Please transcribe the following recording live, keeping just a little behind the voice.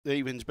The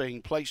evens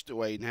being placed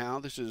away now.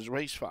 This is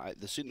race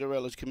 5. The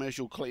Cinderella's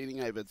commercial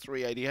cleaning over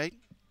 388.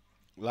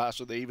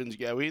 Last of the evens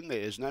go in.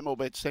 There's no more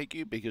bets, thank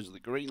you, because the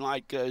green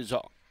light goes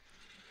on.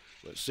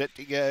 We're set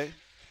to go.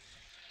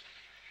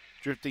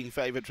 Drifting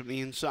favourite from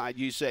the inside,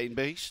 Usain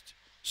Beast.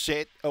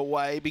 Set,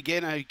 away,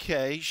 began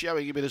okay.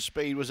 Showing a bit of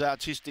speed was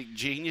Artistic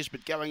Genius,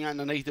 but going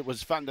underneath it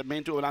was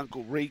Fundamental and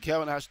Uncle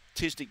Rico. And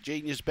Artistic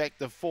Genius back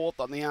to fourth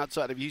on the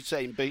outside of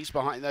Usain Beast.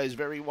 Behind those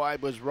very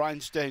wide was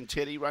Rhinestone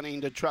Teddy. Running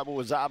into trouble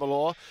was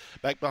Arbalor.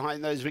 Back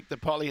behind those Victor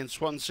Polly and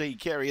Swansea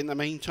Kerry. In the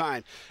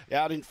meantime,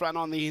 out in front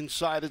on the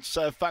inside, it's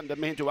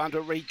Fundamental.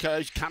 Under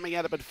Rico's coming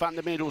at it, but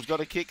Fundamental's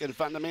got a kick, and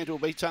Fundamental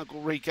beats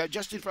Uncle Rico.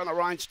 Just in front of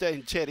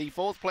Rhinestone Teddy.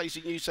 Fourth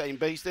placing Usain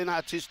Beast, then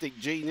Artistic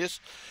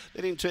Genius.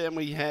 Then in turn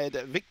we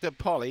had Victor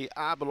Polly,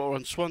 Arbalor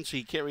and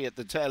Swansea Kerry at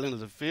the tail end of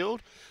the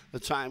field. The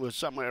time was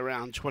somewhere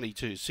around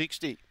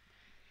 22.60.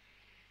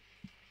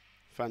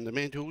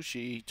 Fundamental,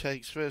 she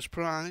takes first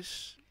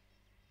prize.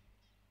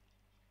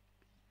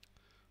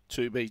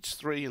 2 beats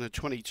 3 in a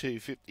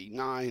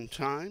 22.59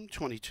 time,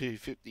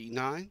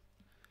 22.59.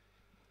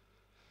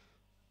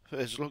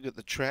 First look at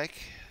the track.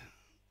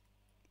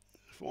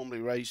 Formerly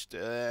raced